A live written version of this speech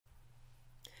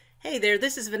Hey there,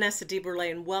 this is Vanessa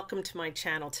DeBurlet and welcome to my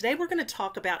channel. Today we're going to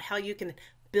talk about how you can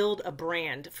build a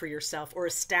brand for yourself or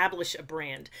establish a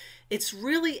brand.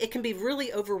 It can be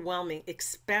really overwhelming,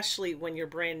 especially when you're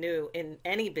brand new in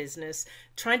any business,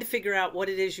 trying to figure out what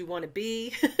it is you want to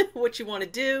be, what you want to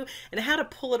do, and how to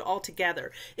pull it all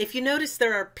together. If you notice,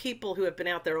 there are people who have been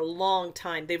out there a long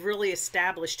time. They've really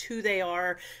established who they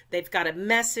are. They've got a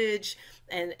message,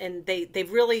 and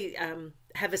they've really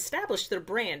have established their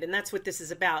brand, and that's what this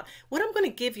is about. What I'm going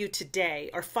to give you today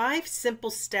are 5 simple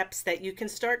steps that you can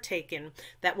start taking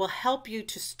that will help you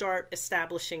to start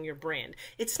establishing your brand.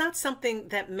 It's not something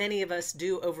that many of us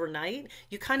do overnight.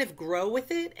 You kind of grow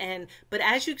with it, but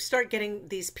as you start getting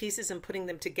these pieces and putting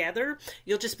them together,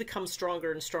 you'll just become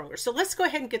stronger and stronger. So let's go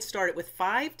ahead and get started with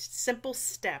 5 simple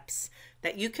steps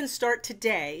that you can start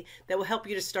today that will help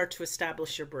you to start to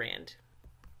establish your brand.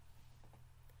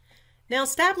 Now,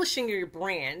 establishing your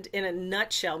brand in a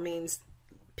nutshell means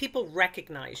people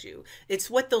recognize you. It's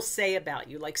what they'll say about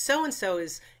you. Like so-and-so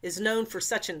is known for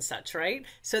such and such, right?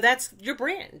 So that's your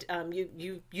brand.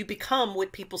 You become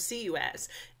what people see you as.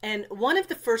 And one of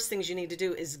the first things you need to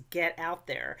do is get out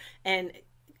there and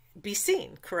be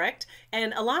seen, correct?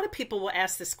 And a lot of people will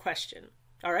ask this question.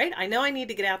 All right, I know I need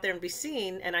to get out there and be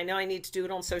seen, and I know I need to do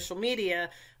it on social media,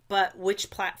 but which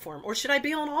platform? Or should I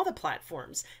be on all the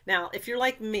platforms? Now, if you're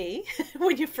like me,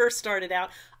 when you first started out,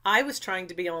 I was trying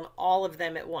to be on all of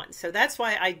them at once. So that's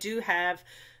why I do have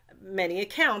many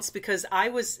accounts, because I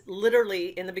was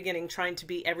literally in the beginning trying to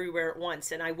be everywhere at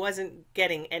once, and I wasn't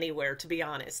getting anywhere, to be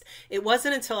honest. It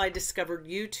wasn't until I discovered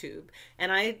YouTube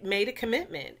and I made a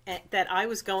commitment that I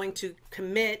was going to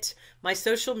commit my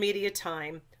social media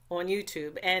time on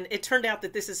YouTube, and it turned out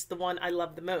that this is the one I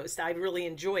love the most. I really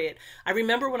enjoy it. I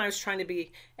remember when I was trying to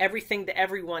be everything to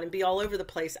everyone and be all over the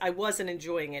place, I wasn't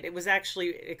enjoying it. It was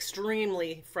actually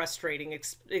extremely frustrating,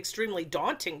 extremely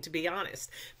daunting, to be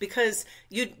honest, because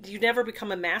you never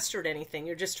become a master at anything.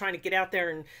 You're just trying to get out there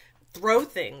and throw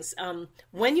things.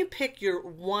 When you pick your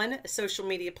one social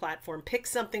media platform, pick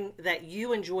something that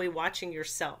you enjoy watching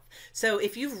yourself. So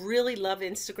if you really love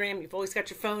Instagram, you've always got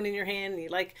your phone in your hand and you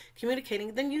like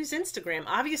communicating, then use Instagram.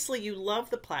 Obviously, you love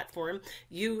the platform,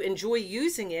 you enjoy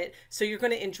using it, so you're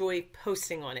going to enjoy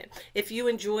posting on it. If you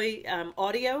enjoy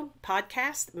audio,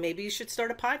 podcast, maybe you should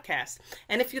start a podcast.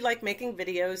 And if you like making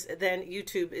videos, then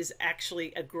YouTube is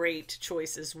actually a great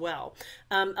choice as well.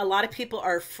 A lot of people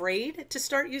are afraid to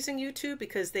start using YouTube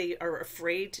because they are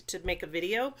afraid to make a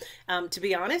video. To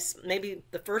be honest, maybe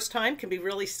the first time can be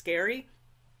really scary,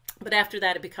 but after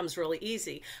that it becomes really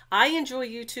easy. I enjoy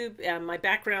YouTube. My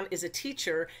background is a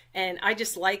teacher, and I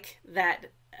just like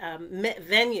that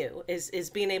venue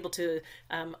is being able to,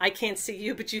 I can't see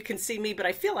you, but you can see me, but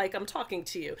I feel like I'm talking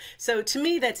to you. So to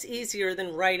me, that's easier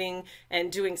than writing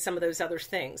and doing some of those other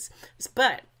things.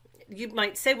 But you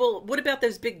might say, well, what about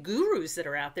those big gurus that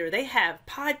are out there? They have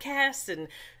podcasts and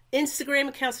Instagram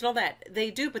accounts and all that.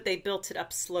 They do, but they built it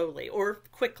up slowly or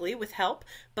quickly with help.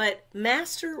 But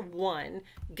master one,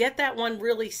 get that one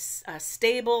really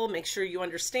stable, make sure you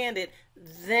understand it,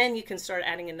 then you can start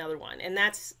adding another one. And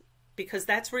that's because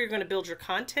that's where you're going to build your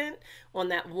content on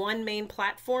that one main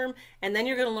platform. And then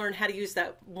you're going to learn how to use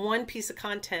that one piece of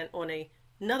content on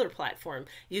another platform.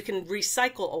 You can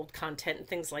recycle old content and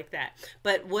things like that.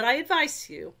 But what I advise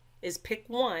you is pick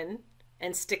one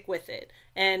and stick with it.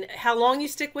 And how long you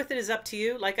stick with it is up to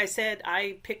you. Like I said,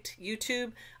 I picked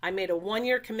YouTube. I made a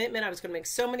 1-year commitment. I was going to make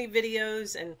so many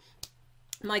videos, and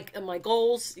my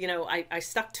goals, you know, I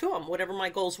stuck to them, whatever my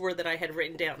goals were that I had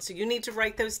written down. So you need to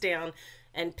write those down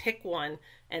and pick one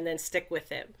and then stick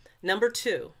with it. Number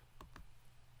 2,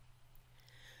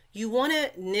 you want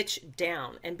to niche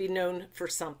down and be known for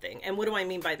something. And what do I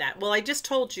mean by that? Well, I just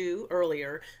told you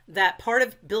earlier that part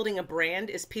of building a brand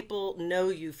is people know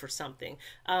you for something.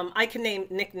 I can name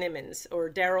Nick Nimmons or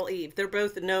Daryl Eve. They're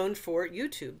both known for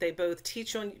YouTube. They both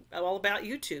teach all about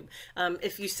YouTube.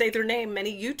 If you say their name,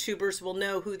 many YouTubers will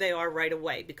know who they are right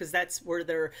away, because that's where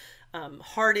their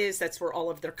heart is. That's where all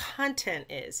of their content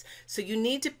is. So you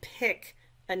need to pick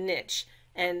a niche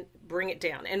and bring it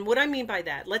down. And what I mean by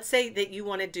that, let's say that you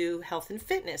want to do health and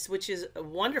fitness, which is a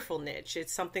wonderful niche.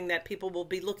 It's something that people will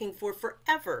be looking for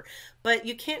forever. But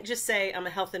you can't just say I'm a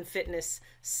health and fitness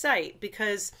site,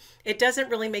 because it doesn't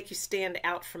really make you stand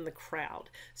out from the crowd.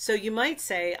 So you might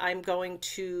say I'm going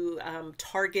to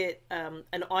target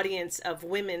an audience of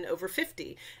women over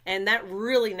 50. And that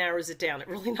really narrows it down. It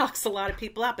really knocks a lot of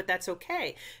people out, but that's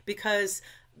okay, because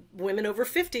women over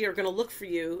 50 are going to look for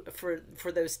you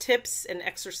for those tips and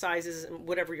exercises and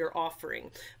whatever you're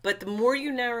offering. But the more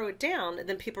you narrow it down,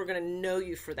 then people are going to know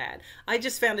you for that. I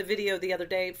just found a video the other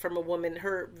day from a woman.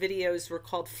 Her videos were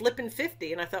called Flippin'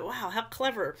 50, and I thought, wow, how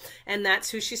clever. And that's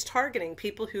who she's targeting,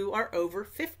 people who are over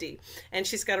 50. And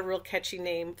she's got a real catchy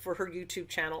name for her YouTube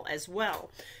channel as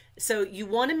well. So you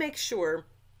want to make sure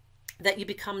that you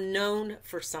become known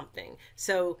for something.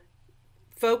 So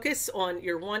focus on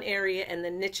your one area and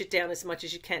then niche it down as much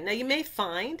as you can. Now, you may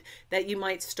find that you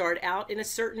might start out in a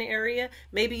certain area.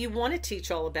 Maybe you want to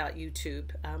teach all about YouTube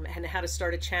and how to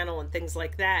start a channel and things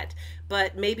like that.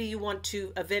 But maybe you want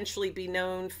to eventually be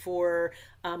known for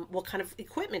what kind of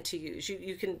equipment to use.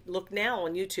 You can look now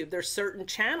on YouTube. There's certain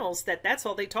channels that's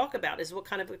all they talk about is what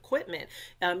kind of equipment.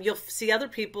 You'll see other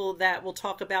people that will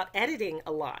talk about editing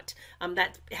a lot.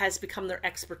 That has become their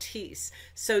expertise.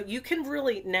 So you can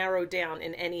really narrow down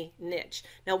in any niche.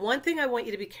 Now, one thing I want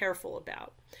you to be careful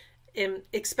about,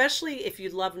 especially if you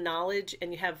love knowledge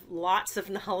and you have lots of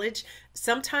knowledge,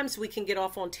 sometimes we can get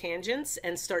off on tangents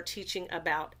and start teaching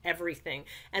about everything.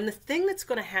 And the thing that's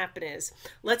going to happen is,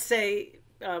 let's say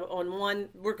on one,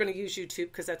 we're going to use YouTube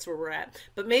because that's where we're at,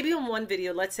 but maybe on one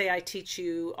video, let's say I teach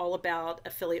you all about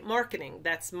affiliate marketing.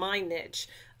 That's my niche,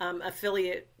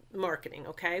 affiliate marketing.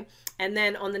 Okay. And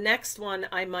then on the next one,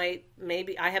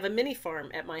 maybe I have a mini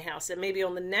farm at my house, and maybe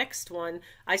on the next one,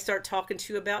 I start talking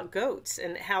to you about goats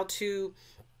and how to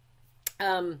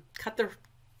cut their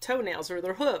toenails or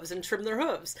their hooves and trim their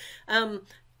hooves.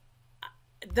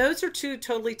 Those are two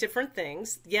totally different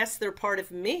things. Yes, they're part of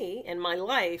me and my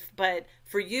life, but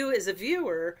for you as a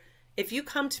viewer, if you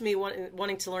come to me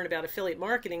wanting to learn about affiliate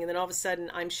marketing and then all of a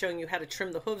sudden I'm showing you how to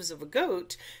trim the hooves of a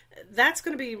goat, that's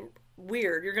going to be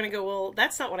weird. You're going to go, well,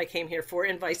 that's not what I came here for,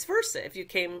 and vice versa. If you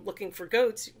came looking for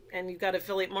goats and you got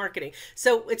affiliate marketing.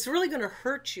 So it's really going to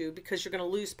hurt you because you're going to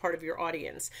lose part of your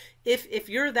audience. If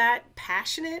you're that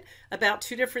passionate about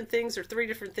two different things or three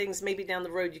different things, maybe down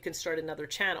the road you can start another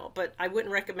channel, but I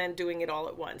wouldn't recommend doing it all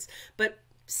at once. But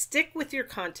stick with your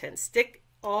content.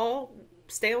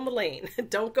 Stay on the lane.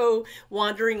 Don't go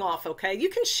wandering off, okay? You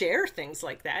can share things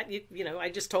like that. You know, I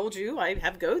just told you I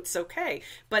have goats, okay.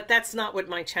 But that's not what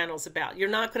my channel's about. You're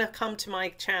not going to come to my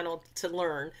channel to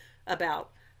learn about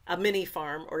a mini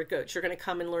farm or goats. You're going to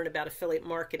come and learn about affiliate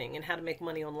marketing and how to make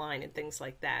money online and things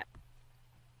like that.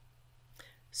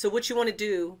 So what you want to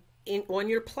do on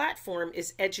your platform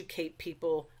is educate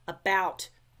people about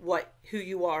who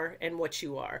you are and what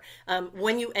you are.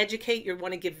 When you educate, you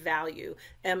want to give value.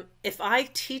 If I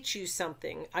teach you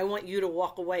something, I want you to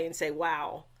walk away and say,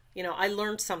 wow, you know, I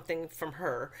learned something from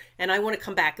her and I want to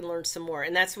come back and learn some more.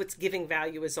 And that's what giving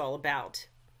value is all about.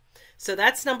 So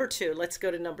that's number 2. Let's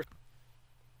go to number 3.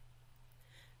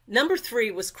 Number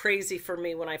 3 was crazy for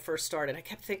me when I first started. I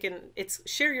kept thinking, it's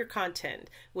share your content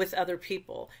with other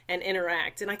people and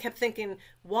interact. And I kept thinking,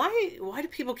 why do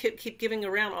people keep giving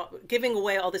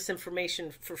away all this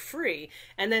information for free?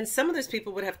 And then some of those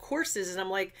people would have courses, and I'm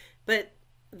like, but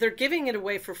they're giving it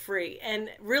away for free. And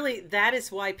really, that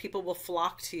is why people will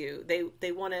flock to you.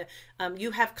 They want to,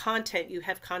 you have content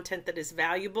that is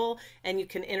valuable and you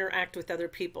can interact with other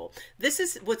people. This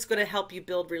is what's going to help you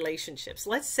build relationships.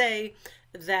 Let's say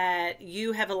that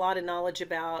you have a lot of knowledge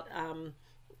about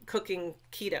cooking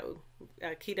keto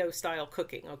style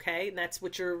cooking, okay? And that's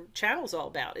what your channel's all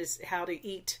about, is how to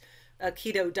eat a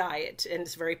keto diet. And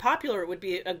it's very popular. It would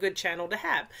be a good channel to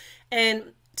have.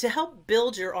 And to help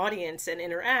build your audience and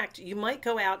interact, you might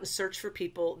go out and search for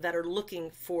people that are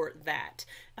looking for that,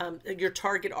 your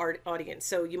target audience.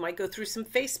 So you might go through some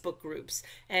Facebook groups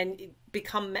and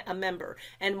become a member.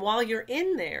 And while you're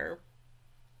in there,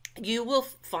 you will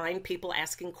find people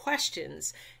asking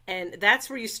questions, and that's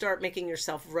where you start making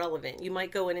yourself relevant. You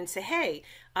might go in and say, hey,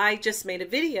 I just made a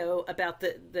video about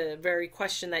the very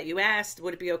question that you asked.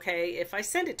 Would it be okay if I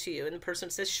send it to you? And the person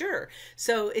says, sure.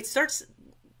 So it starts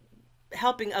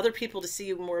helping other people to see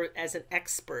you more as an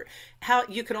expert. How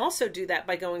you can also do that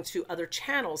by going to other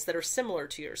channels that are similar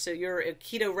to yours. So you're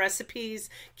keto recipes,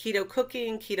 keto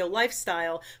cooking, keto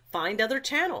lifestyle. Find other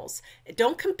channels.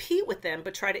 Don't compete with them,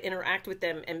 but try to interact with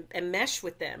them and mesh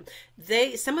with them.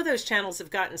 Some of those channels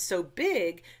have gotten so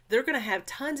big, they're going to have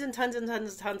tons and tons and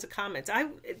tons and tons of comments.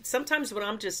 Sometimes when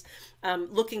I'm just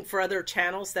looking for other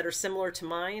channels that are similar to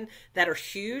mine, that are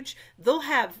huge, they'll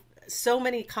have so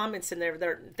many comments in there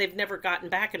that they've never gotten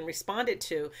back and responded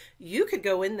to. You could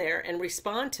go in there and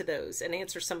respond to those and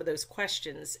answer some of those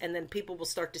questions, and then people will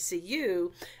start to see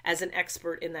you as an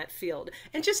expert in that field.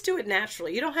 And just do it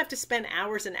naturally. You don't have to spend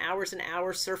hours and hours and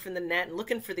hours surfing the net and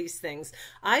looking for these things.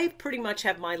 I pretty much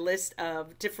have my list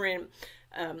of different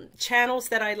channels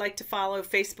that I like to follow,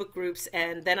 Facebook groups,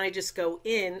 and then I just go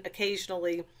in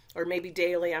occasionally or maybe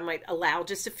daily. I might allow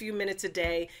just a few minutes a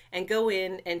day and go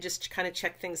in and just kind of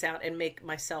check things out and make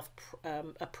myself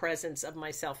a presence of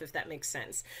myself, if that makes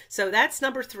sense. So that's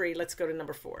number 3. Let's go to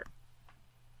number 4.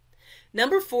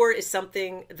 Number 4 is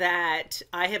something that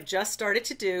I have just started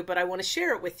to do, but I want to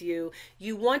share it with you.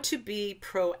 You want to be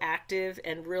proactive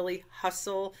and really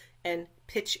hustle and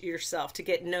pitch yourself to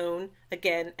get known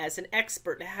again as an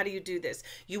expert. How do you do this?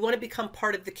 You want to become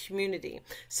part of the community.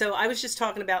 So I was just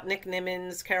talking about Nick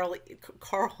Nimmons,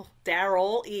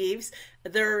 Daryl Eves.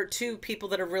 They're 2 people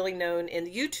that are really known in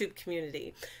the YouTube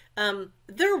community.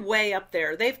 They're way up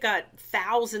there. They've got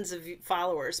thousands of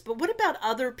followers. But what about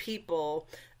other people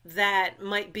that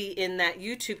might be in that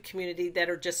YouTube community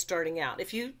that are just starting out?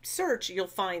 If you search, you'll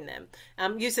find them.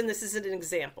 I'm using this as an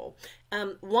example.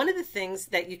 One of the things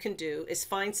that you can do is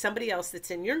find somebody else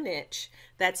that's in your niche,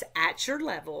 that's at your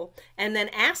level, and then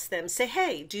ask them, say,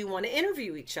 hey, do you want to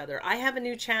interview each other? I have a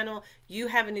new channel, you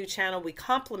have a new channel, we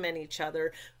complement each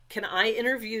other. Can I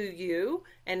interview you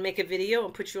and make a video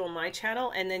and put you on my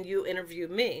channel, and then you interview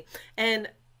me? And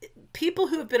people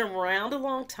who have been around a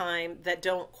long time that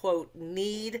don't, quote,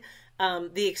 need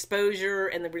the exposure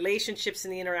and the relationships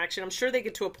and the interaction, I'm sure they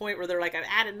get to a point where they're like, I've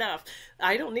had enough.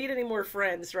 I don't need any more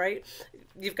friends, right?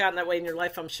 You've gotten that way in your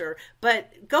life, I'm sure.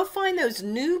 But go find those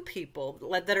new people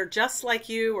that are just like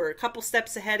you or a couple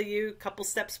steps ahead of you, a couple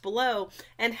steps below,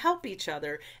 and help each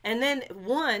other. And then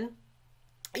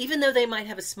even though they might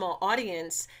have a small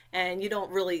audience and you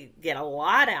don't really get a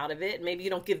lot out of it, maybe you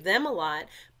don't give them a lot,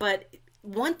 but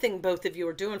one thing both of you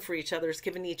are doing for each other is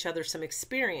giving each other some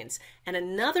experience. And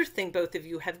another thing both of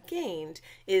you have gained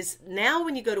is now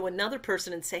when you go to another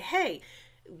person and say, hey,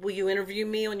 will you interview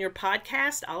me on your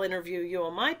podcast? I'll interview you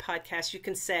on my podcast. You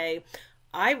can say,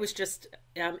 I was just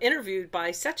interviewed by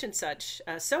such and such,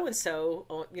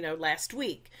 so-and-so, last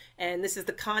week. And this is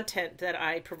the content that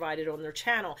I provided on their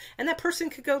channel. And that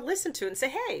person could go listen to it and say,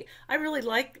 hey, I really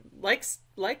like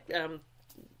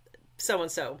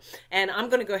so-and-so, and I'm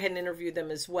going to go ahead and interview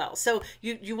them as well. So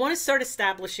you want to start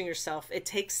establishing yourself. It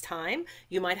takes time.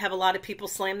 You might have a lot of people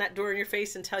slam that door in your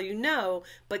face and tell you no,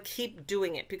 but keep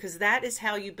doing it, because that is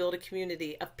how you build a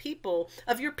community of people,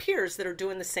 of your peers that are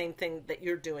doing the same thing that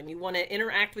you're doing. You want to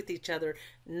interact with each other,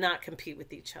 not compete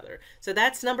with each other. So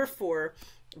that's number 4,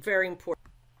 very important.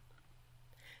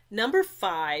 Number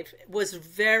 5 was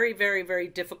very, very, very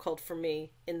difficult for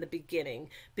me in the beginning,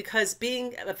 because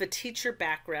being of a teacher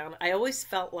background, I always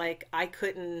felt like I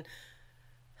couldn't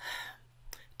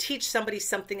teach somebody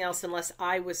something else unless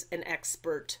I was an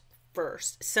expert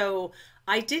first. So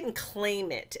I didn't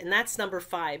claim it. And that's number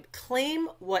 5. Claim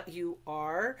what you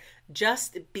are,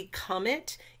 just become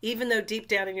it. Even though deep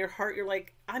down in your heart, you're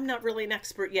like, I'm not really an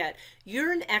expert yet.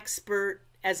 You're an expert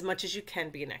as much as you can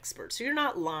be an expert. So you're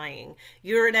not lying.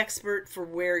 You're an expert for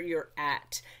where you're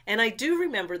at. And I do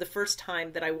remember the first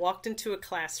time that I walked into a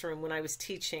classroom when I was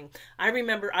teaching. I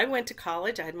remember I went to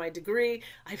college. I had my degree.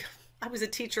 I was a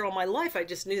teacher all my life. I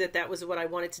just knew that that was what I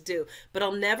wanted to do. But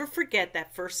I'll never forget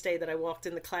that first day that I walked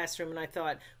in the classroom and I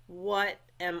thought, what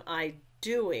am I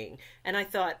doing? And I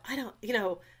thought,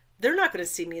 they're not going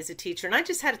to see me as a teacher. And I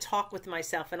just had to talk with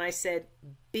myself. And I said,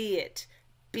 be it.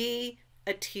 Be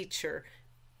a teacher.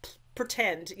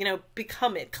 Pretend,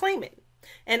 become it, claim it.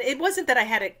 And it wasn't that I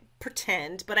had to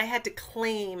pretend, but I had to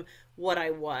claim what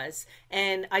I was,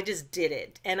 and I just did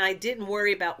it. And I didn't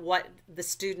worry about what the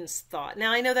students thought.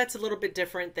 Now, I know that's a little bit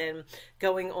different than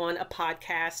going on a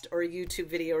podcast or a YouTube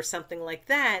video or something like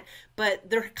that, but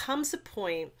there comes a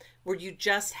point where you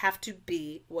just have to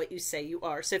be what you say you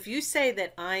are. So if you say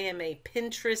that I am a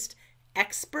Pinterest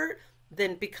expert,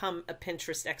 then become a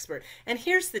Pinterest expert. And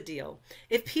here's the deal.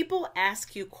 If people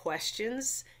ask you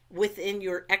questions within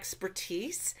your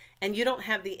expertise and you don't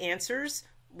have the answers,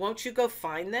 won't you go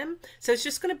find them? So it's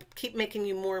just going to keep making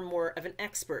you more and more of an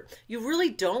expert. You really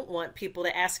don't want people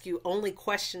to ask you only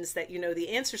questions that you know the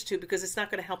answers to, because it's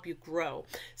not going to help you grow.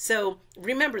 So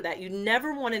remember that. You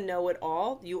never want to know it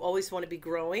all. You always want to be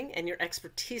growing, and your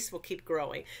expertise will keep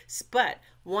growing. But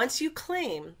once you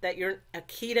claim that you're a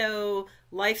keto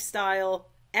lifestyle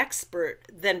expert,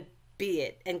 then be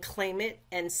it and claim it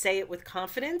and say it with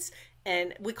confidence.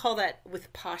 And we call that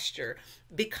with posture.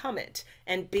 Become it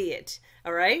and be it.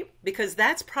 All right? Because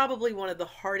that's probably one of the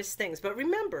hardest things. But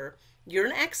remember, you're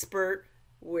an expert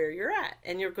where you're at,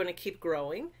 and you're going to keep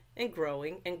growing and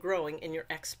growing in your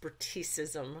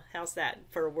expertisism. How's that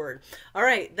for a word? All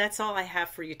right, that's all I have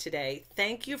for you today.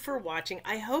 Thank you for watching.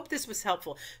 I hope this was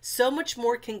helpful. So much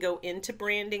more can go into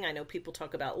branding. I know people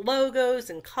talk about logos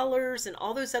and colors and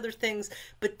all those other things,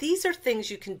 but these are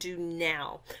things you can do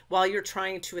now while you're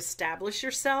trying to establish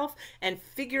yourself and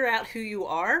figure out who you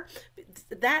are.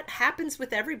 That happens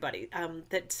with everybody.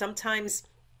 That sometimes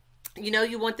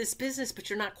you want this business, but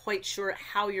you're not quite sure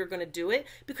how you're going to do it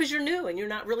because you're new and you're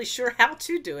not really sure how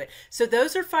to do it. So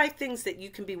those are 5 things that you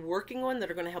can be working on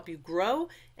that are going to help you grow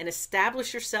and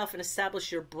establish yourself and establish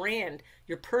your brand,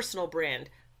 your personal brand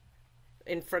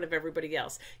in front of everybody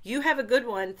else. You have a good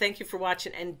one. Thank you for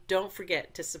watching, and don't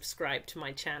forget to subscribe to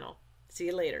my channel. See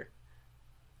you later.